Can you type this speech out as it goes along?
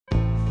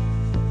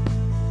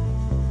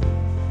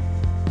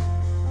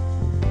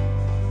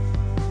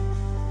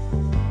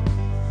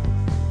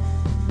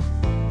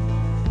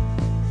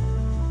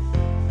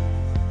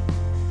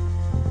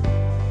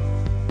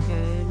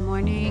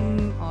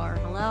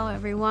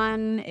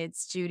everyone.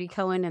 It's Judy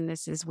Cohen, and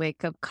this is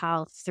Wake Up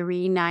Call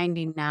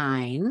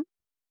 399.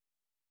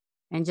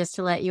 And just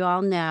to let you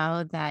all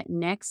know that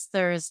next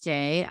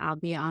Thursday, I'll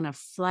be on a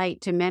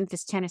flight to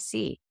Memphis,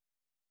 Tennessee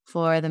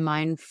for the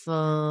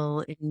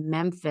Mindful in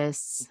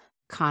Memphis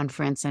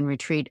conference and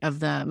retreat of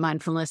the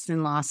Mindfulness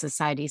in Law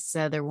Society.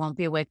 So there won't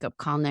be a wake up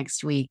call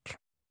next week.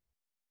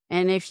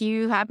 And if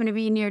you happen to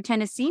be near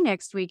Tennessee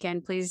next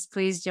weekend,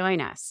 please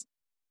join us.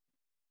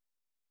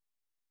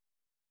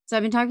 So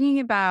I've been talking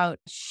about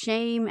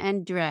shame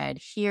and dread,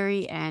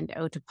 hiri and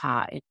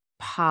otapa in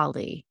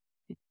Pali.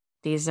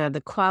 These are the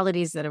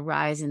qualities that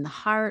arise in the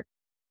heart,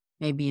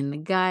 maybe in the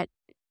gut,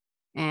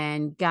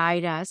 and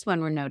guide us when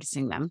we're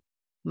noticing them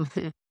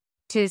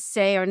to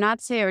say or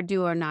not say or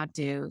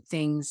do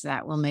things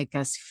that will make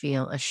us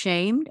feel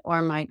ashamed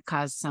or might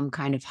cause some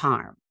kind of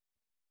harm.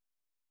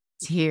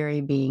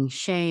 Hiri being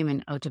shame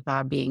and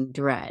otapa being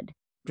dread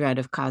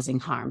of causing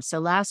harm. So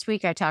last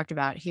week I talked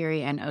about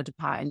hiri and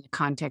otapa in the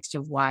context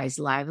of wise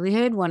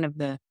livelihood, one of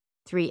the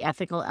 3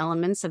 ethical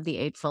elements of the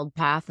Eightfold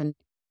Path. And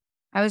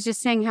I was just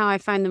saying how I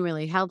find them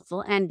really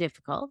helpful and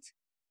difficult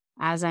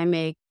as I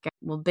make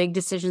big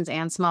decisions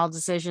and small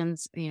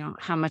decisions,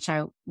 how much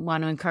I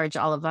want to encourage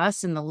all of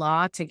us in the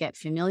law to get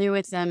familiar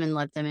with them and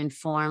let them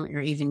inform or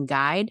even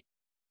guide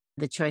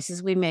the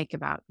choices we make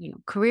about,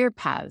 career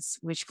paths,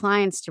 which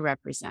clients to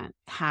represent,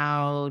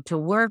 how to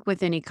work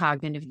with any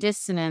cognitive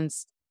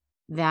dissonance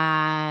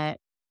that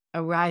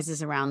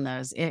arises around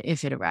those,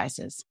 if it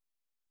arises.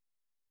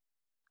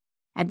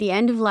 At the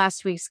end of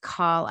last week's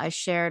call, I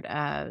shared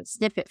a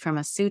snippet from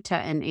a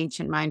sutta in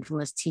ancient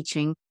mindfulness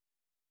teaching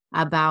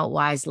about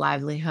wise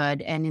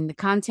livelihood. And in the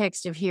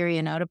context of hiri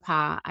and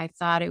otapa, I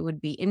thought it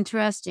would be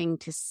interesting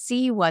to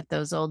see what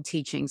those old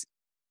teachings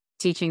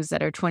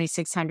that are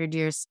 2,600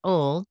 years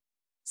old,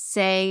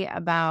 say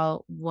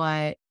about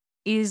what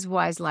is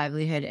wise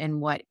livelihood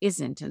and what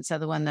isn't. And so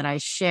the one that I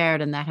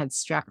shared and that had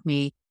struck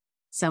me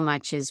so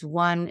much is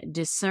 1,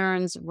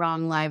 discerns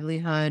wrong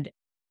livelihood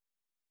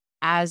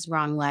as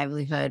wrong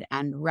livelihood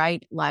and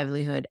right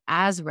livelihood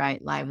as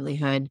right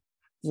livelihood.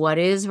 What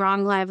is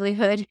wrong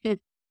livelihood?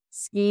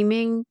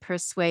 Scheming,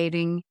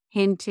 persuading,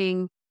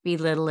 hinting,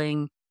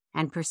 belittling,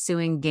 and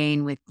pursuing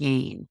gain with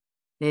gain.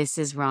 This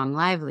is wrong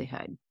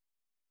livelihood.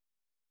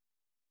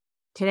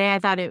 Today, I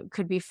thought it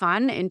could be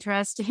fun,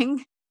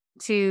 interesting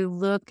to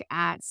look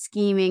at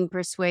scheming,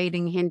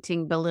 persuading,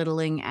 hinting,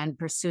 belittling, and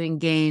pursuing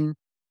gain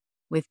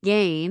with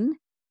gain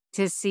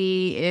to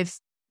see if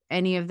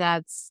any of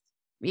that's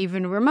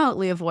even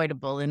remotely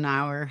avoidable in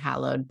our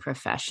hallowed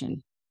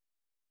profession.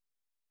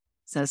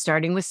 So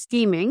starting with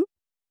scheming,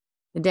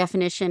 the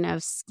definition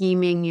of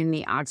scheming in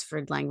the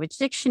Oxford Language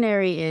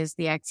Dictionary is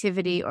the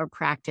activity or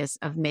practice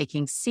of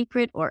making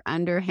secret or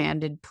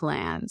underhanded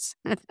plans.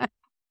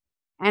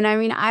 And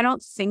I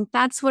don't think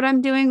that's what I'm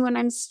doing when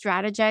I'm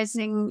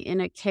strategizing in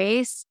a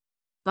case,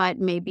 but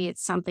maybe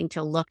it's something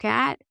to look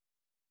at.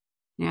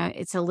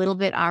 It's a little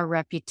bit our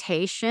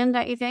reputation,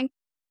 don't you think?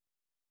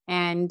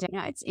 And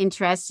it's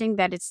interesting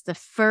that it's the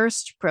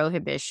first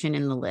prohibition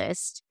in the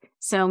list.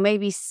 So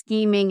maybe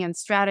scheming and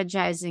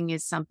strategizing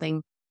is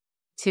something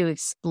to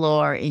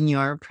explore in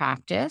your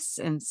practice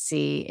and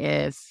see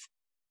if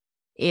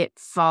it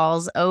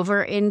falls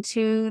over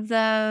into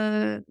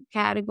the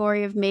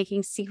category of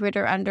making secret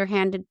or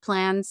underhanded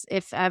plans,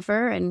 if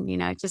ever, and,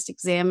 just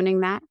examining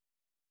that.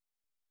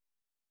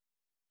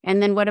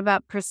 And then what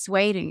about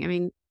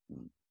persuading?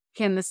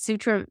 Can the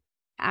sutra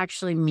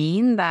actually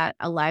mean that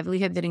a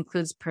livelihood that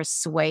includes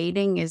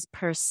persuading is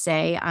per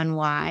se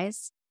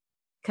unwise?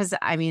 Because,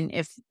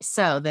 if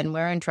so, then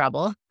we're in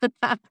trouble.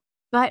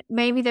 But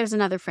maybe there's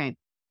another frame.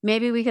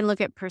 Maybe we can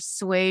look at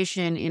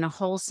persuasion in a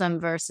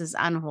wholesome versus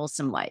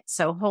unwholesome light.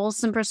 So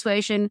wholesome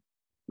persuasion,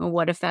 well,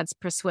 what if that's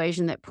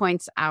persuasion that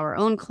points our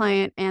own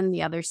client and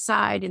the other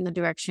side in the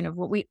direction of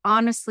what we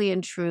honestly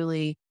and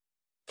truly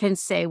can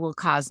say will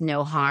cause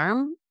no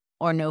harm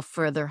or no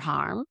further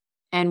harm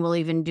and will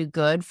even do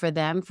good for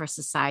them, for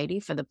society,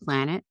 for the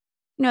planet?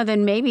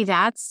 Then maybe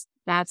that's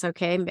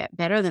okay,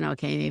 better than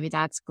okay. Maybe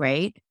that's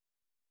great.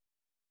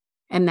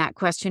 And that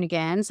question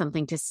again,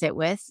 something to sit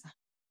with.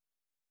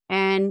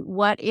 And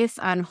what if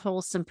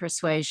unwholesome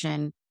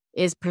persuasion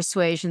is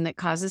persuasion that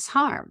causes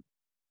harm?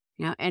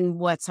 And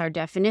what's our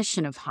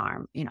definition of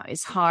harm?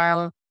 Is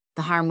harm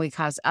the harm we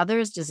cause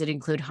others? Does it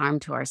include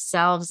harm to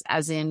ourselves,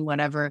 as in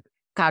whatever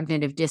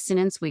cognitive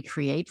dissonance we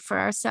create for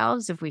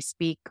ourselves if we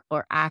speak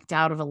or act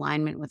out of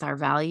alignment with our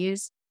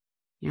values?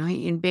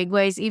 In big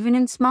ways, even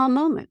in small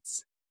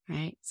moments,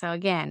 right? So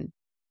again,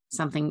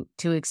 something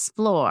to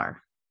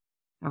explore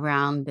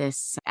around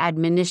this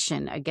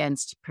admonition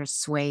against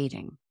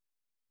persuading.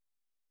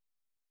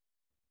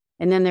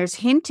 And then there's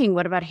hinting.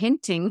 What about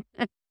hinting?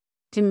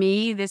 To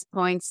me, this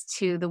points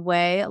to the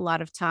way a lot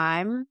of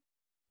time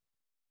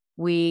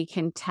we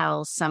can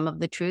tell some of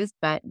the truth,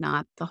 but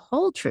not the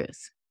whole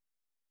truth.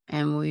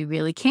 And we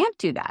really can't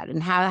do that.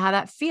 And how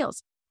that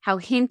feels, how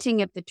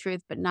hinting at the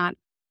truth, but not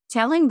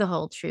telling the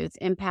whole truth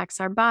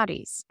impacts our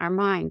bodies, our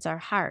minds, our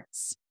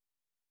hearts,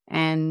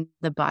 and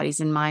the bodies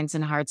and minds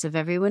and hearts of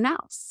everyone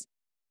else.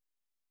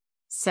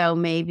 So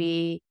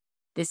maybe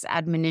this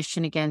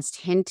admonition against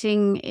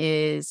hinting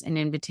is an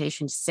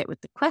invitation to sit with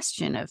the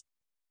question of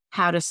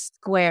how to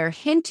square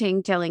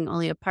hinting, telling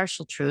only a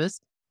partial truth,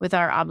 with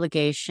our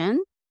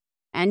obligation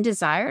and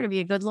desire to be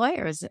a good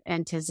lawyer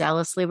and to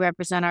zealously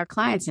represent our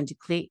clients and to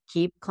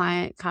keep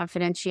client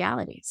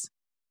confidentialities.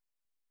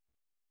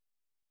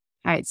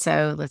 All right,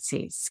 so let's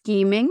see.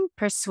 Scheming,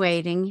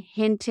 persuading,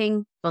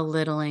 hinting,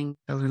 belittling.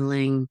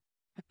 Belittling,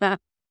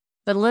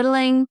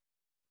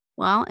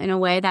 well, in a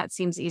way that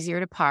seems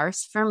easier to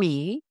parse for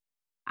me.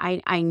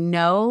 I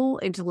know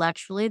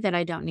intellectually that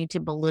I don't need to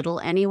belittle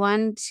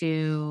anyone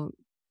to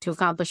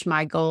accomplish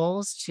my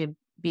goals, to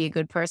be a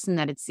good person,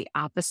 that it's the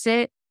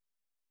opposite.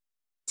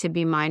 To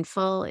be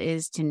mindful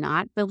is to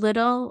not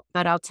belittle,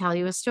 but I'll tell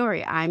you a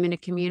story. I'm in a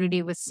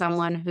community with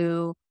someone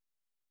who,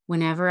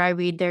 whenever I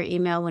read their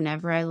email,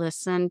 whenever I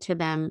listen to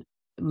them,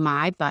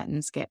 my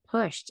buttons get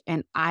pushed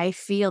and I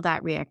feel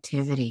that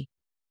reactivity.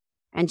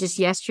 And just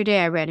yesterday,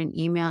 I read an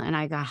email and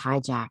I got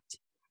hijacked.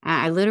 And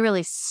I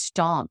literally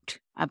stomped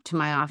up to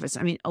my office.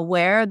 I mean,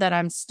 aware that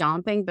I'm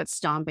stomping, but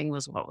stomping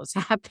was what was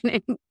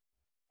happening.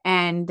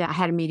 And I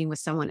had a meeting with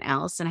someone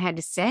else. And I had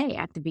to say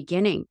at the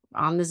beginning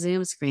on the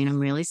Zoom screen, I'm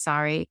really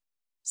sorry.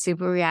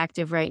 Super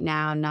reactive right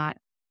now, not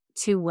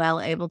too well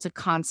able to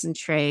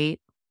concentrate,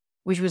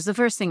 which was the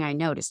first thing I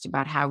noticed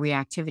about how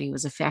reactivity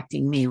was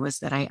affecting me, was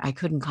that I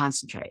couldn't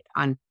concentrate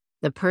on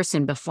the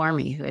person before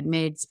me who had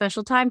made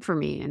special time for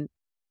me and,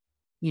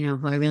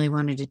 who I really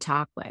wanted to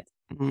talk with.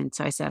 And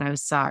so I said, I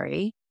was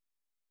sorry.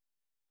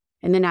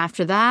 And then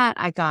after that,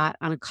 I got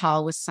on a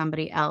call with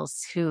somebody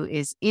else who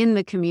is in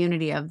the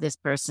community of this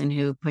person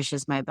who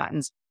pushes my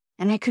buttons.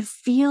 And I could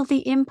feel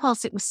the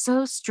impulse. It was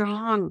so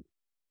strong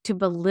to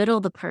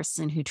belittle the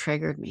person who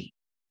triggered me,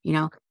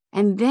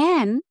 and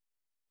then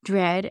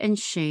dread and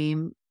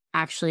shame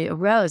actually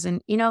arose.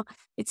 And,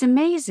 it's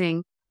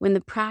amazing when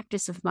the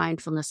practice of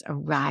mindfulness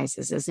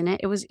arises, isn't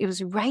it? It was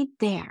right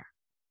there.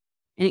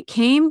 And it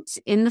came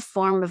in the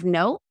form of,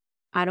 no,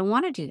 I don't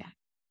want to do that.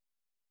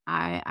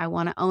 I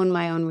want to own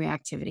my own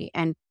reactivity.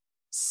 And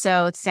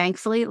so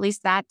thankfully, at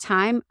least that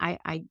time,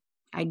 I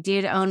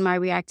did own my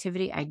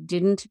reactivity. I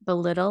didn't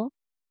belittle,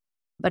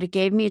 but it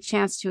gave me a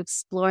chance to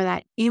explore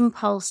that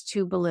impulse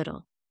to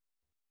belittle.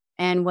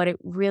 And what it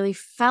really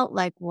felt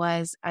like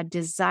was a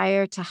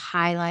desire to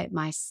highlight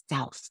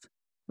myself,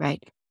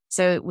 right?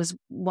 So it was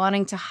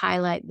wanting to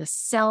highlight the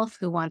self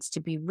who wants to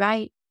be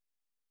right,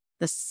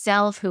 the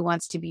self who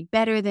wants to be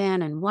better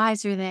than and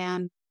wiser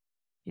than,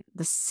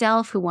 the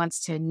self who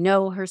wants to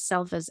know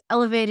herself as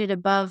elevated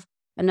above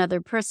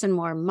another person,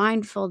 more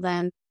mindful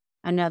than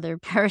another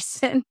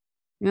person.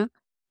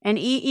 And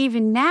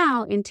even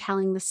now in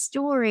telling the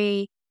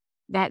story,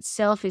 that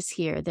self is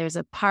here. There's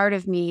a part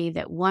of me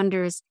that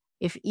wonders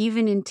if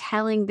even in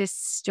telling this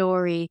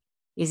story,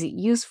 is it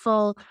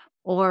useful,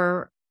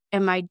 or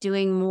am I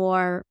doing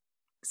more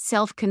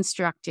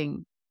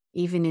self-constructing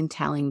even in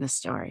telling the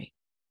story?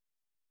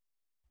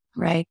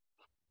 Right?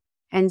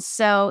 And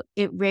so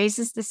it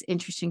raises this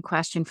interesting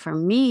question for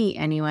me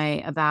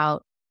anyway,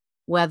 about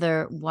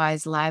whether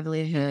wise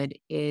livelihood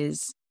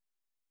is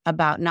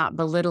about not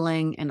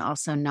belittling and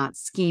also not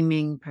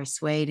scheming,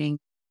 persuading,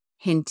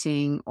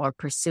 hinting, or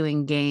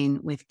pursuing gain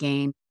with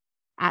gain,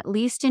 at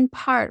least in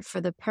part for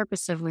the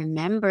purpose of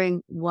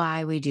remembering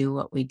why we do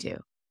what we do.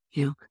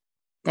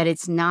 That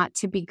it's not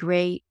to be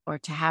great or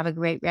to have a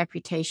great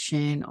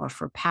reputation or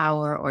for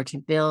power or to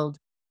build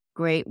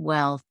great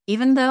wealth,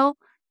 even though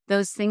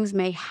those things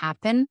may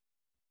happen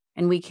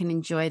and we can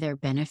enjoy their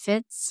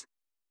benefits,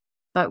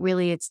 but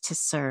really it's to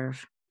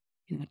serve,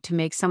 to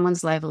make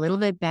someone's life a little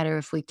bit better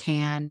if we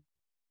can,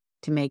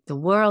 to make the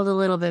world a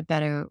little bit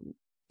better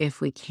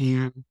if we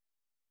can.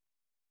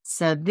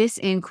 So this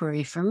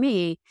inquiry for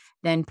me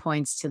then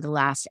points to the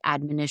last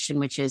admonition,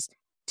 which is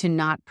to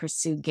not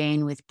pursue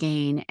gain with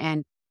gain.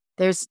 And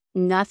there's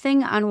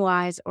nothing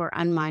unwise or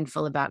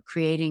unmindful about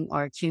creating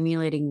or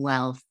accumulating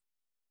wealth.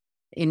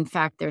 In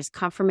fact, there's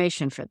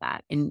confirmation for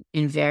that in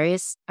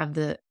various of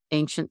the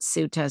ancient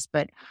suttas.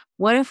 But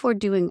what if we're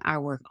doing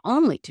our work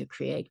only to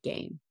create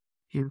gain?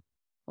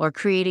 Or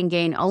creating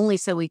gain only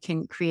so we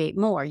can create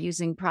more,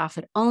 using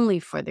profit only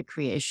for the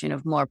creation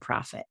of more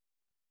profit,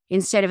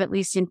 instead of at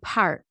least in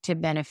part to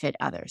benefit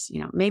others?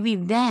 Maybe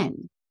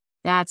then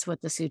that's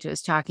what the sutta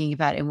is talking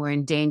about, and we're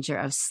in danger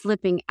of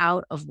slipping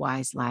out of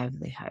wise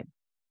livelihood.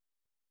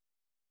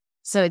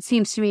 So it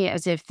seems to me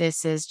as if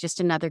this is just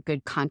another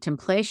good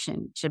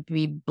contemplation. To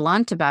be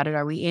blunt about it,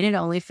 are we in it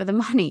only for the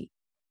money,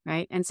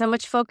 right? And so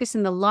much focus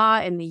in the law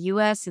in the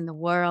US, in the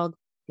world,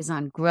 is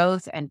on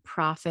growth and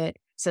profit.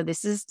 So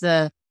this is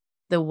the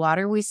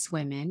water we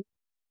swim in.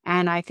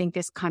 And I think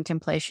this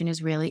contemplation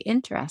is really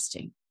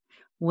interesting.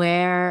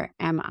 Where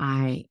am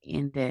I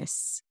in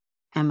this?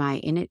 Am I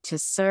in it to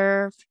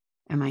serve?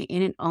 Am I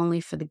in it only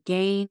for the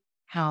gain?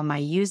 How am I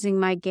using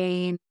my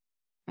gain?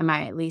 Am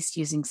I at least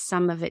using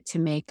some of it to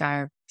make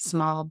our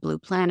small blue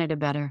planet a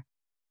better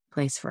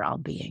place for all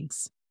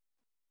beings?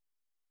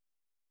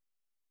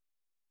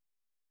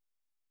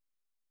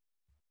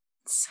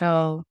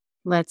 So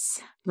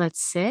let's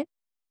sit.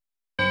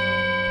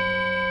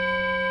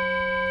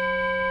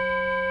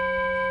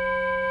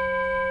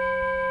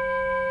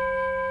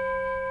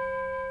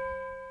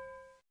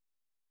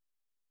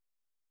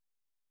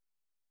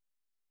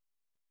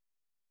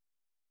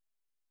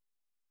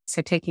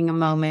 So taking a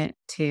moment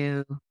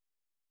to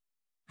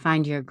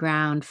find your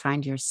ground,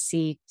 find your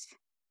seat,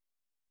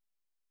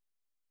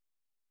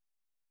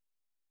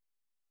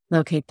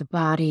 locate the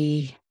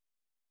body,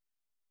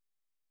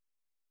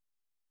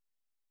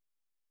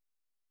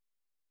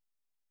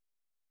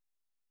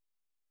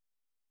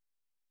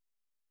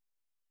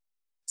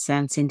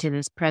 sense into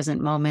this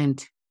present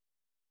moment.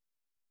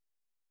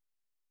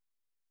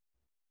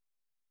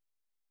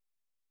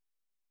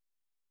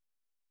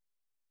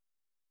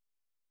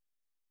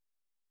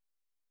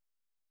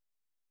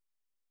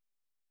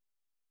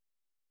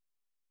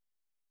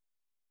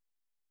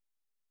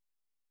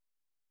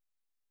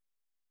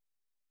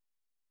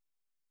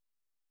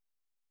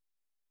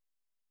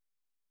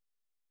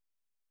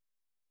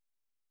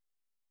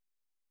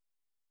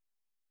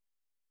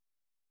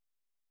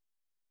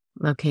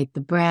 Locate the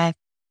breath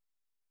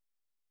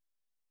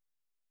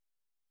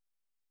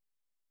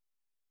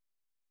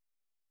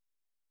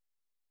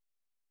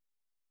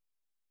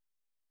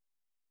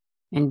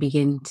and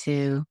begin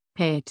to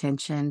pay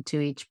attention to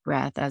each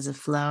breath as it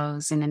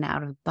flows in and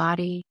out of the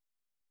body.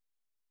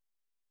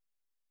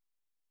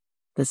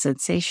 The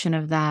sensation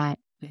of that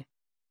with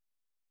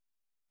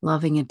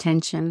loving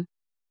attention.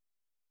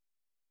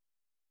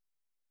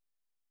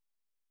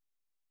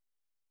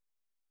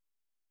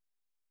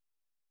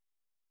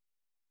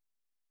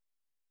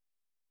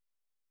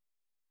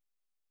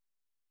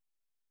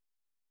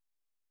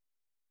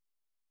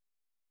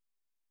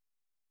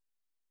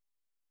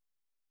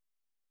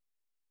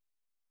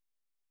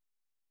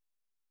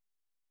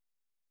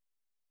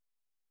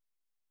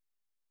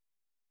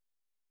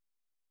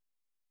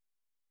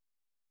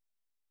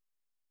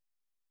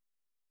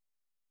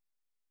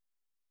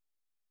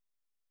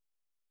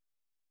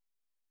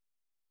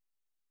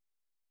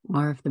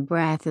 Or if the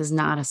breath is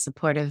not a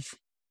supportive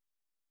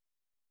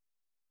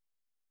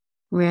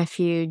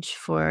refuge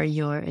for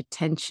your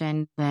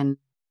attention, then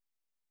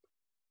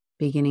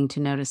beginning to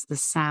notice the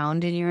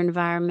sound in your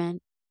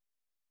environment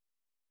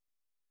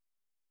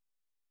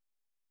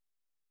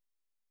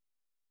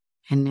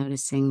and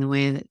noticing the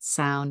way that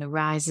sound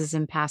arises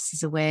and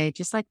passes away,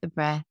 just like the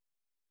breath.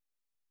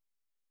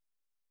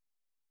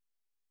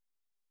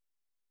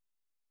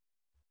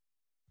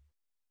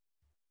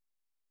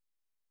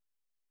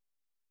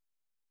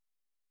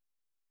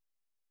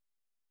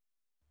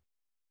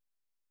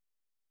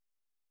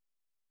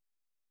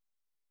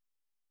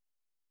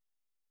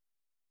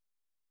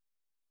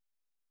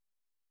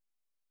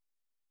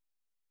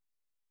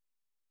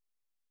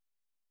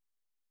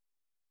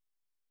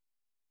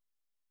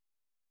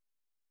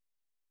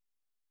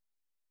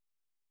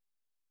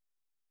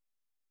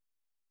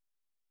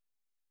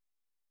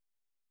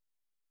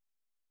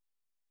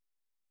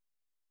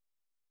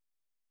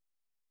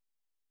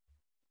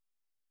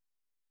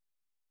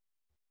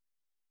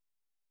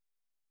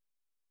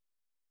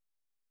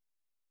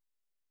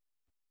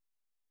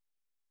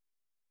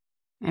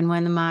 And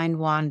when the mind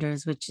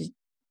wanders,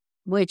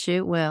 which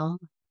it will,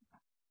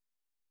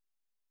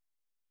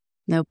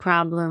 no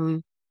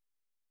problem,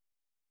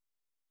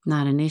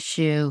 not an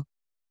issue.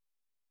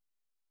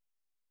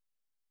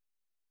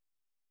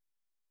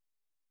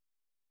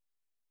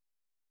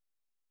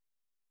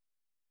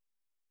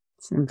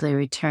 Simply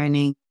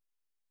returning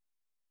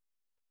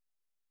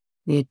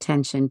the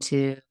attention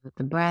to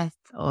the breath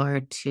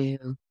or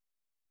to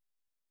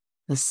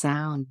the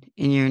sound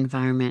in your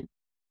environment.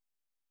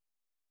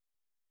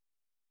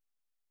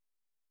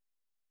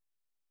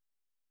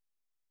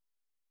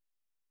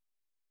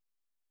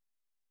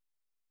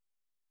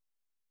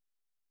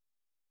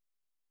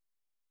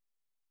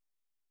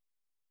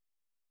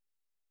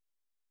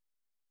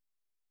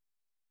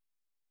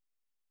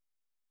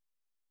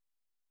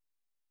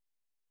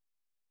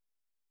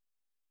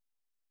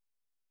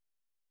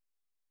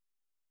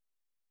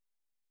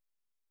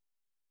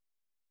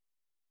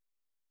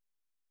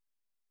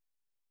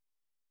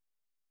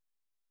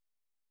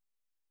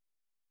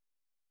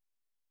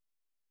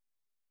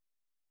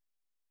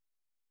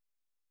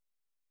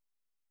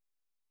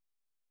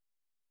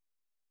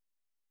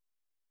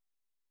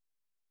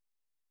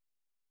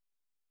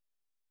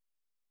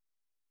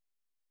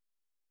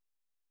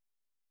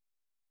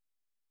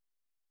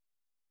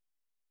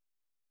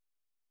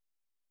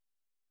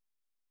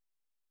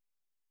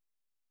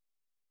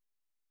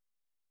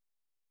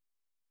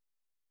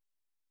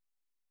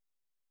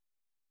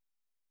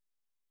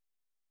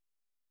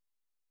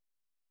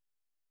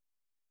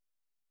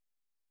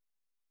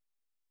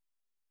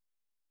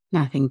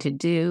 Nothing to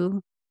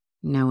do,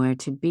 nowhere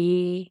to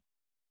be.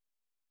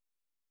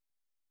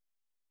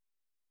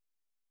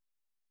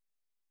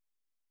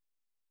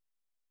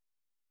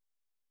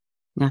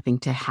 Nothing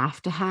to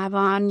have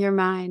on your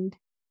mind.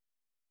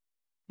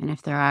 And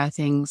if there are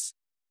things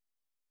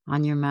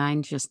on your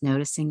mind, just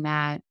noticing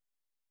that,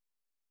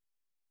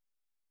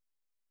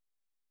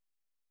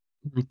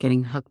 not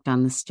getting hooked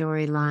on the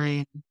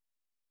storyline,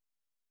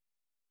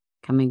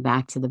 coming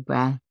back to the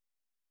breath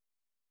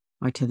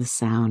or to the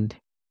sound.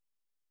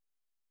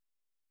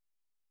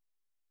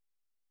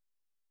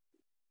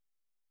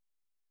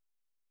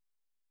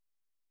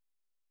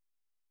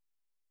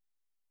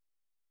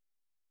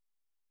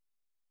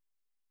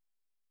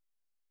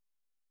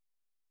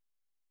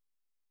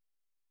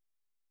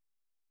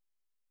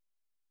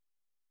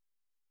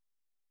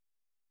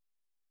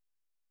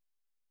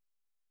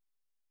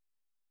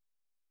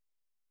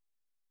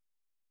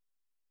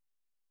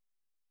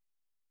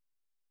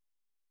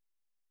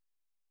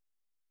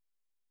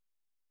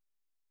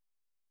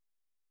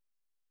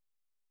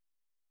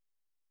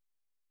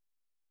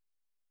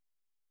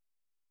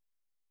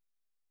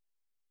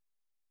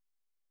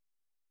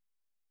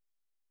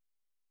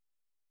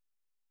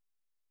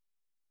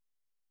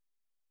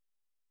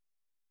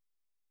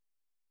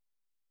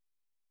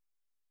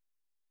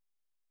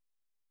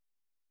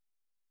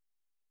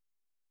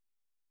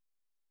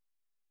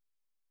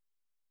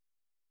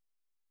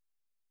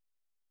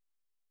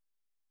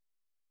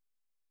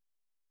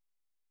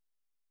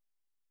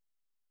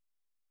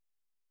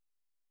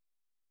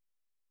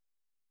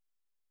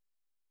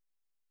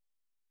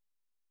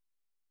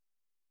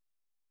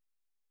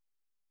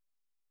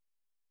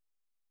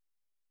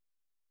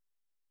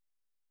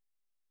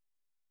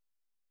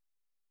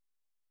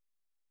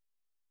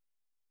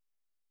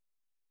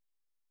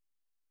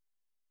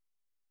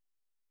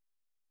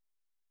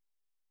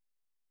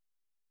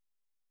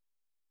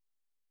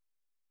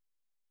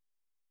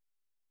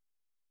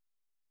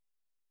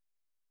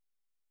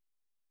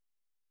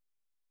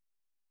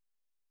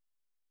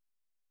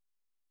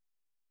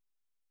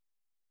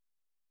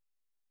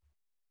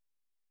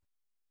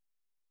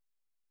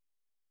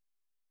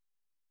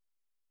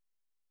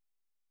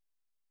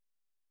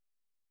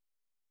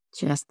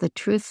 Just the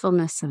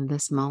truthfulness of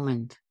this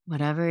moment,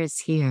 whatever is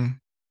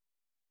here.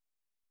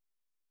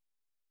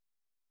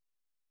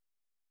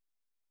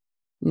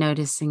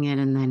 Noticing it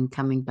and then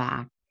coming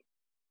back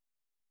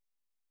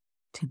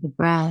to the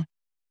breath,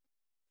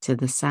 to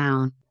the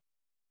sound.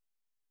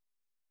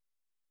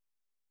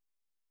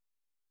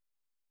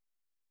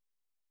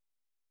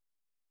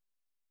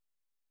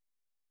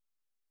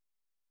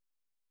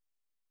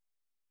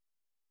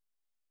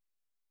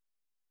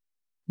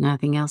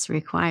 Nothing else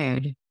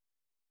required.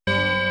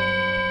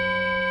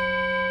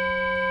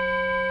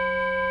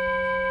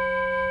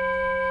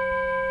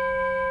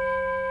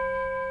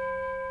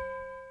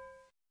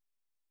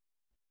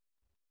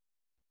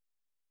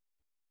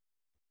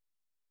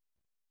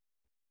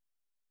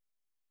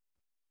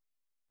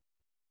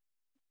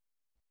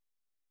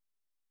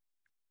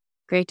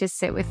 Great to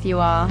sit with you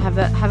all. Have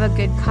a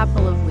good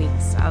couple of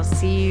weeks. I'll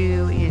see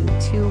you in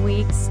 2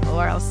 weeks,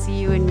 or I'll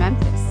see you in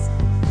Memphis.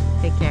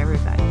 Take care,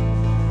 everybody.